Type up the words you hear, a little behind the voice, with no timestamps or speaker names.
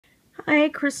Hi,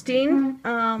 Christine.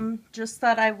 Just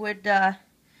thought I would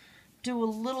do a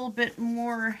little bit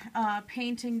more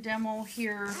painting demo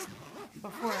here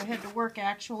before I head to work,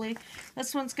 actually.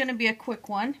 This one's going to be a quick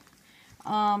one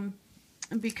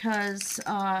because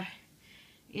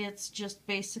it's just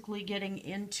basically getting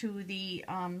into the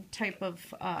type of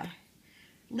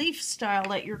leaf style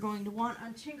that you're going to want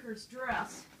on Tinker's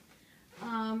dress.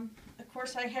 Of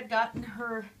course, I had gotten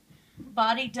her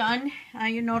body done.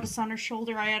 You notice on her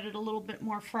shoulder I added a little bit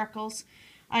more freckles.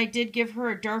 I did give her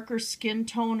a darker skin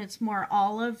tone. It's more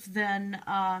olive than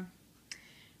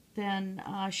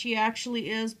she actually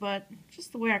is, but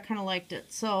just the way I kind of liked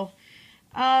it. So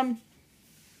I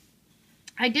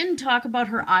didn't talk about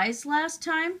her eyes last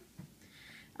time.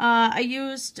 I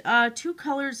used 2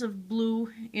 colors of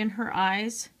blue in her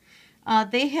eyes.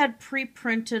 They had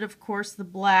pre-printed, of course, the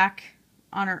black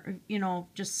on her,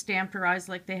 just stamped her eyes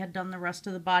like they had done the rest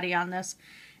of the body on this.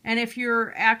 And if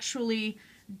you're actually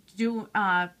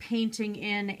painting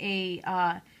in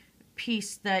a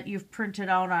piece that you've printed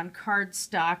out on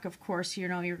cardstock, of course, you're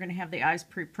going to have the eyes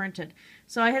pre-printed.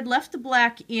 So I had left the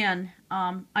black in.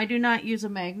 I do not use a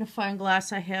magnifying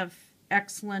glass. I have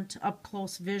excellent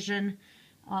up-close vision.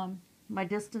 My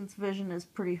distance vision is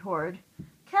pretty horrid.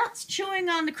 Cat's chewing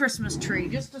on the Christmas tree.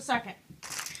 Just a second.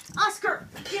 Oscar,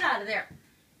 get out of there.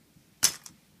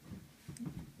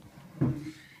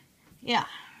 Yeah,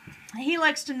 he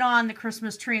likes to gnaw on the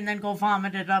Christmas tree and then go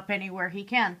vomit it up anywhere he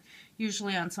can,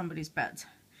 usually on somebody's beds.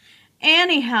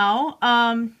 Anyhow,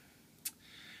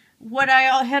 what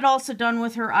I had also done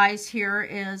with her eyes here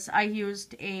is I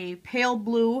used a pale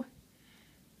blue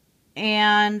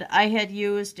and I had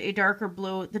used a darker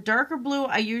blue. The darker blue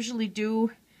I usually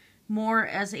do more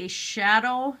as a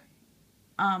shadow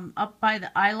up by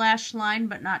the eyelash line,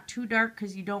 but not too dark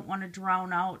because you don't want to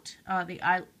drown out the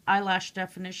eyelash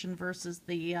definition versus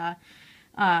the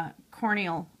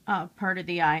corneal part of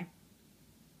the eye.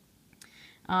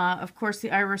 Of course, the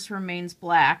iris remains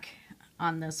black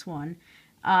on this one.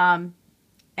 And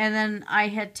then I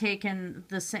had taken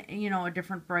the a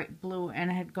different bright blue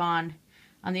and had gone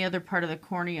on the other part of the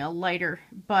cornea lighter.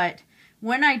 But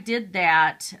when I did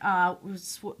that,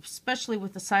 especially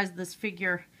with the size of this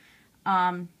figure,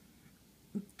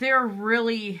 they're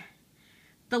really,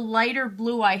 the lighter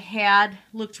blue I had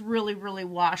looked really, really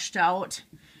washed out.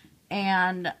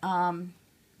 And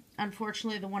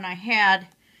unfortunately, the one I had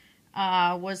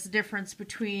was the difference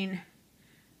between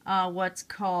what's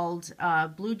called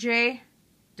Blue Jay,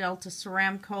 Delta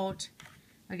Ceramcoat,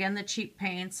 again the cheap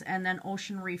paints, and then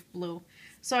Ocean Reef Blue.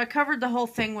 So I covered the whole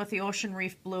thing with the Ocean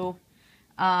Reef Blue.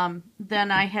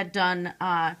 Then I had done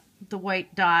the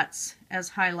white dots as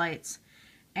highlights.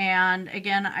 And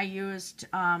again, I used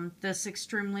this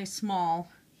extremely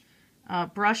small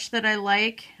brush that I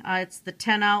like. It's the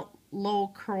 10-out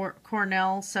Low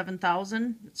Cornell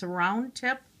 7000. It's a round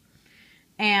tip.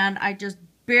 And I just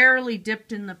barely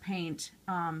dipped in the paint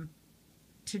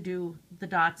to do the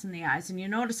dots in the eyes. And you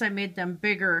notice I made them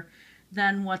bigger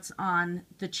than what's on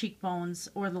the cheekbones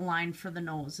or the line for the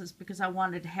nose, is because I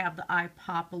wanted to have the eye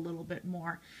pop a little bit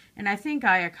more. And I think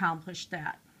I accomplished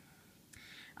that.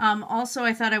 Also,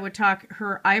 I thought I would talk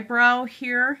her eyebrow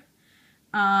here.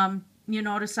 You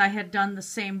notice I had done the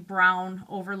same brown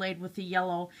overlaid with the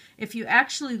yellow. If you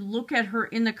actually look at her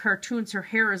in the cartoons, her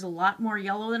hair is a lot more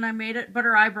yellow than I made it, but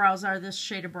her eyebrows are this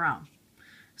shade of brown.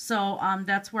 So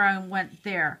that's where I went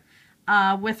there.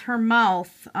 With her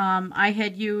mouth, I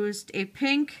had used a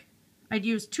pink. I'd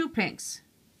used 2 pinks,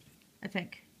 I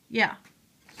think. Yeah.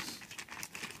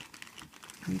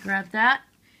 Let me grab that.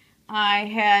 I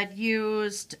had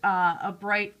used a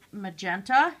bright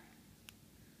magenta,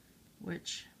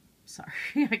 which, sorry,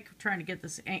 I'm trying to get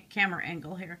this camera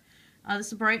angle here. This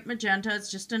is a bright magenta.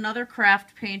 It's just another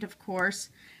craft paint, of course.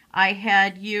 I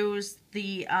had used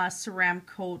the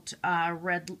Ceramcoat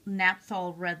red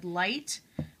Naphthol Red Light,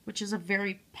 which is a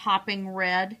very popping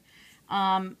red.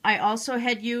 I also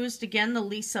had used, again, the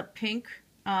Lisa Pink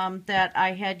that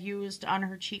I had used on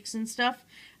her cheeks and stuff.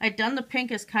 I'd done the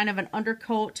pink as kind of an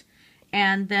undercoat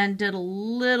and then did a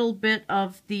little bit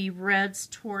of the reds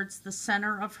towards the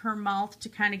center of her mouth to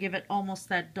kind of give it almost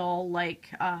that doll-like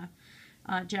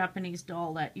Japanese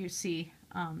doll that you see,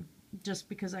 just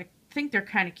because I think they're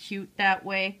kind of cute that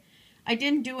way. I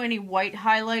didn't do any white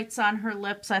highlights on her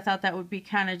lips. I thought that would be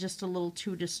kind of just a little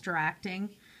too distracting,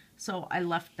 so I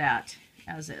left that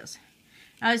as is.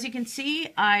 Now, as you can see,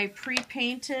 I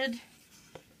pre-painted.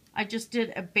 I just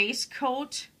did a base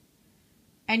coat,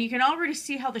 and you can already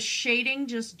see how the shading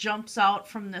just jumps out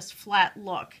from this flat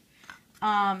look.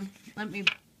 Let me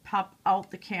pop out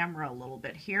the camera a little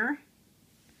bit here.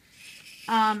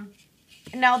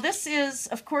 Now this is,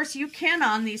 of course, you can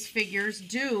on these figures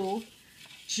do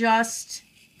just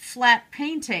flat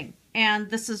painting. And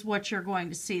this is what you're going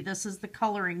to see. This is the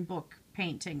coloring book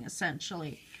painting,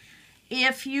 essentially.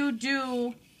 If you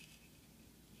do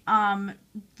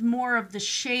more of the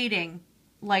shading,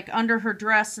 like under her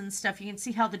dress and stuff, you can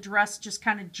see how the dress just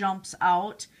kind of jumps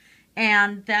out.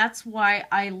 And that's why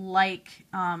I like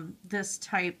this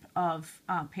type of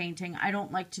painting. I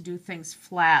don't like to do things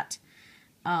flat.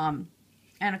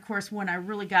 And of course, when I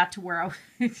really got to where I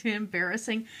was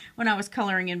embarrassing, when I was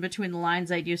coloring in between the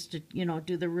lines, I'd used to, you know,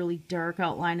 do the really dark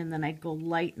outline, and then I'd go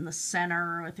light in the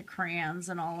center with the crayons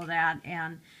and all of that.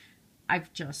 And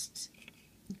I've just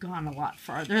gone a lot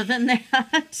farther than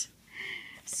that.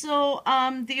 So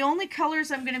the only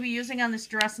colors I'm going to be using on this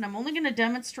dress, and I'm only going to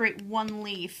demonstrate one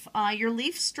leaf. Your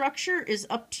leaf structure is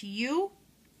up to you.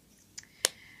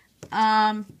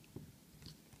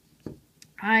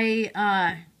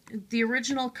 The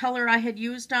original color I had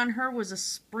used on her was a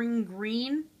spring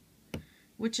green,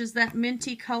 which is that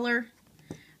minty color.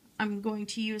 I'm going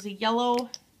to use a yellow.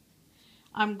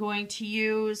 I'm going to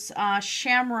use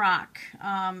shamrock.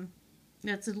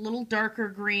 It's a little darker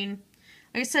green.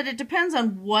 Like I said, it depends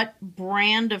on what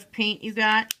brand of paint you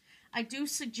got. I do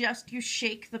suggest you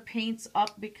shake the paints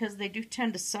up because they do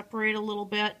tend to separate a little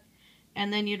bit,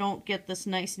 and then you don't get this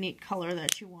nice, neat color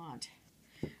that you want.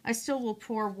 I still will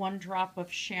pour 1 drop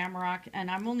of shamrock, and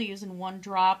I'm only using 1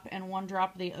 drop and 1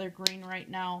 drop of the other green right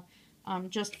now,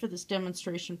 just for this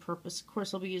demonstration purpose. Of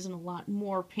course, I'll be using a lot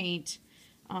more paint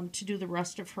to do the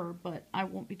rest of her, but I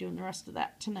won't be doing the rest of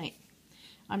that tonight.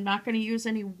 I'm not going to use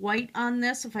any white on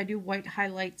this. If I do white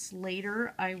highlights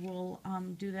later, I will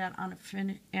do that on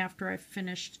after I've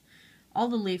finished all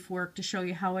the leaf work to show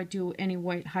you how I do any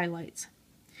white highlights.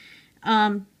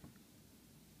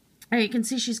 You can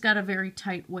see she's got a very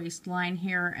tight waistline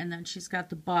here, and then she's got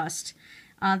the bust.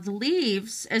 The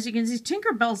leaves, as you can see,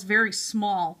 Tinkerbell's very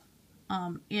small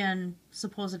in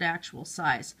supposed actual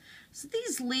size. So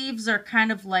these leaves are kind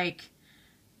of like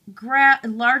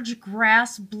large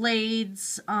grass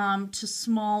blades to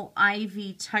small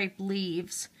ivy type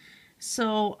leaves.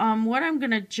 So what I'm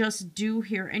going to just do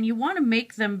here, and you want to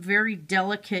make them very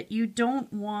delicate. You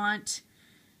don't want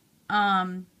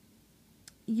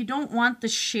the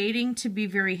shading to be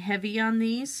very heavy on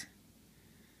these.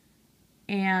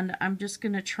 And I'm just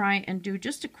going to try and do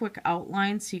just a quick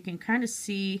outline so you can kind of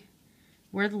see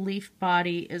where the leaf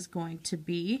body is going to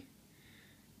be.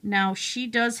 Now, she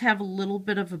does have a little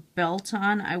bit of a belt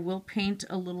on. I will paint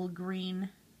a little green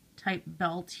type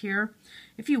belt here.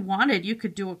 If you wanted, you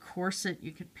could do a corset.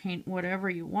 You could paint whatever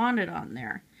you wanted on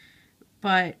there.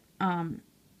 But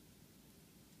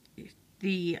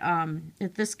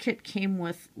this kit came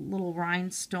with little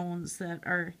rhinestones that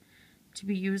are to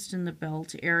be used in the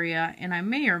belt area, and I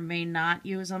may or may not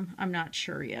use them. I'm not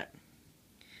sure yet.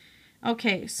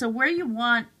 Okay, so where you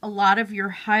want a lot of your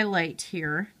highlight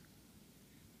here,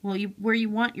 well, where you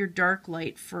want your dark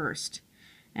light first.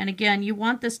 And again, you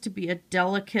want this to be a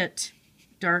delicate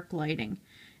dark lighting.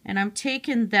 And I'm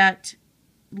taking that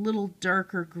little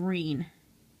darker green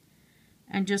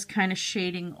and just kind of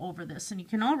shading over this. And you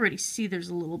can already see there's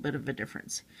a little bit of a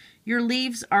difference. Your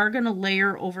leaves are going to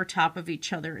layer over top of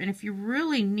each other. And if you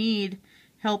really need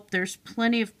help, there's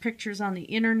plenty of pictures on the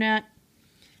internet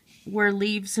where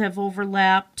leaves have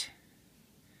overlapped.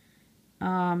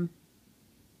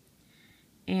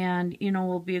 And, you know,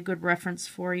 will be a good reference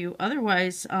for you.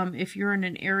 Otherwise, if you're in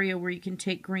an area where you can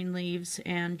take green leaves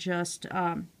and just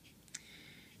pile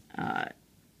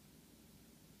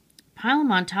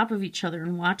them on top of each other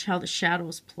and watch how the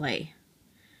shadows play.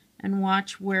 And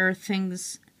watch where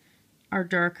things are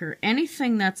darker.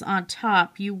 Anything that's on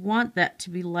top, you want that to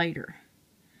be lighter.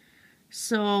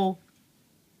 So,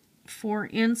 for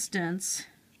instance,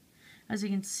 as you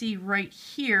can see right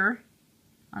here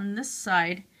on this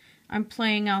side, I'm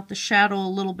playing out the shadow a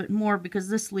little bit more because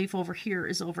this leaf over here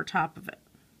is over top of it.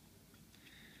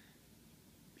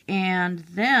 And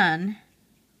then,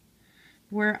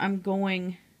 where I'm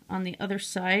going on the other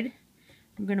side,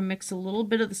 I'm going to mix a little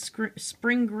bit of the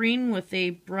spring green with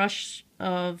a brush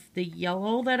of the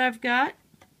yellow that I've got.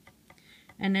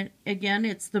 And again,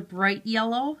 it's the bright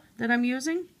yellow that I'm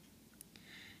using.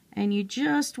 And you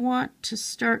just want to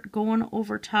start going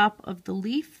over top of the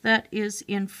leaf that is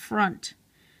in front,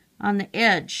 on the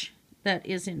edge that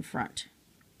is in front.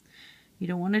 You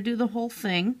don't want to do the whole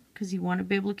thing because you want to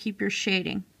be able to keep your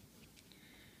shading.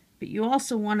 But you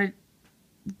also want to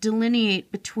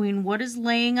delineate between what is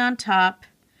laying on top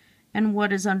and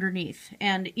what is underneath.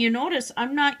 And you notice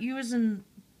I'm not using,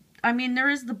 I mean, there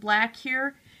is the black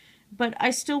here, but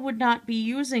I still would not be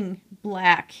using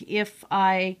black if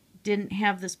I didn't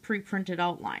have this pre-printed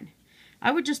outline.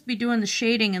 I would just be doing the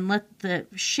shading and let the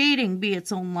shading be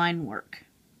its own line work.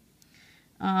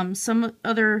 Some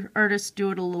other artists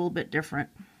do it a little bit different.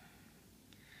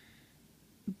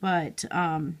 But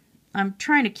I'm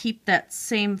trying to keep that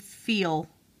same feel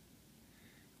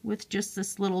with just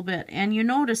this little bit. And you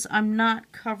notice I'm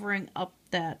not covering up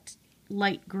that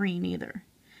light green either.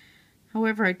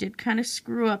 However, I did kind of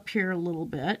screw up here a little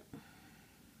bit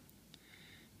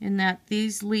in that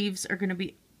these leaves are going to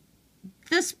be,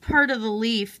 this part of the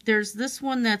leaf, there's this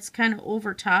one that's kind of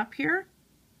over top here,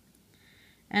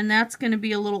 and that's going to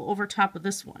be a little over top of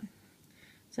this one.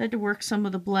 So I had to work some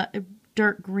of the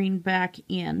dark green back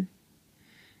in.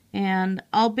 And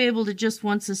I'll be able to, just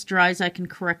once this dries, I can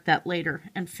correct that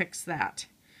later and fix that.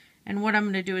 And what I'm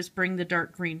going to do is bring the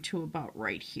dark green to about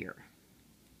right here.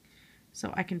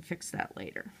 So I can fix that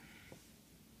later.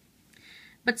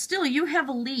 But still, you have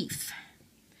a leaf.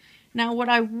 Now what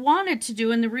I wanted to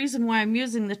do, and the reason why I'm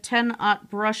using the 10-aught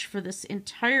brush for this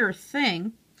entire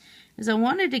thing, is I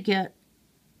wanted to get,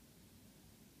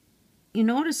 you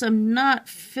notice I'm not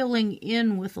filling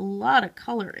in with a lot of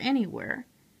color anywhere,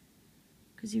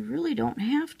 because you really don't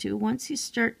have to once you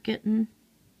start getting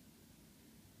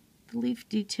the leaf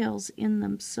details in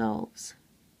themselves.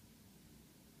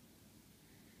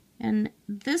 And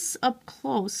this up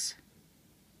close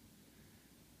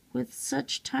with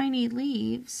such tiny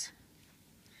leaves,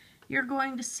 you're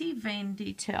going to see vein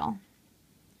detail.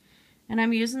 And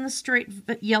I'm using the straight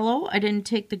yellow. I didn't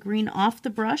take the green off the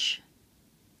brush.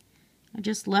 I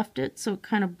just left it so it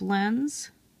kind of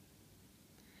blends.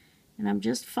 And I'm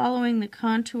just following the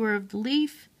contour of the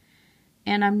leaf,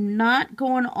 and I'm not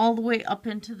going all the way up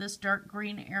into this dark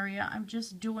green area. I'm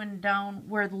just doing down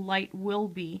where the light will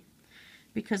be,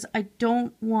 because I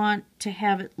don't want to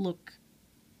have it look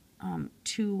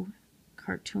too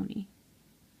cartoony.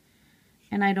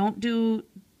 And I don't do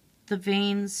the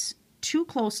veins too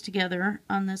close together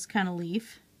on this kind of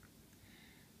leaf,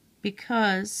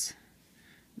 because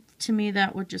to me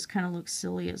that would just kind of look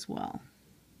silly as well.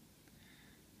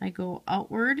 I go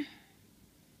outward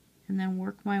and then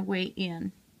work my way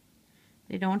in.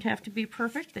 They don't have to be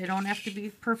perfect. They don't have to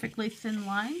be perfectly thin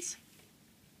lines.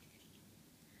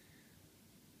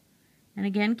 And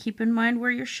again, keep in mind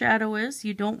where your shadow is.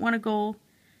 You don't want to go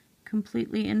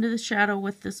completely into the shadow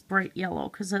with this bright yellow,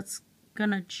 because that's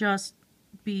going to just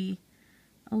be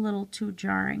a little too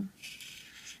jarring.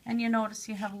 And you notice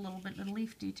you have a little bit of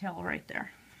leaf detail right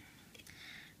there.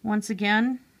 Once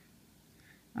again,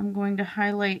 I'm going to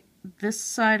highlight this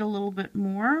side a little bit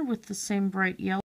more with the same bright yellow.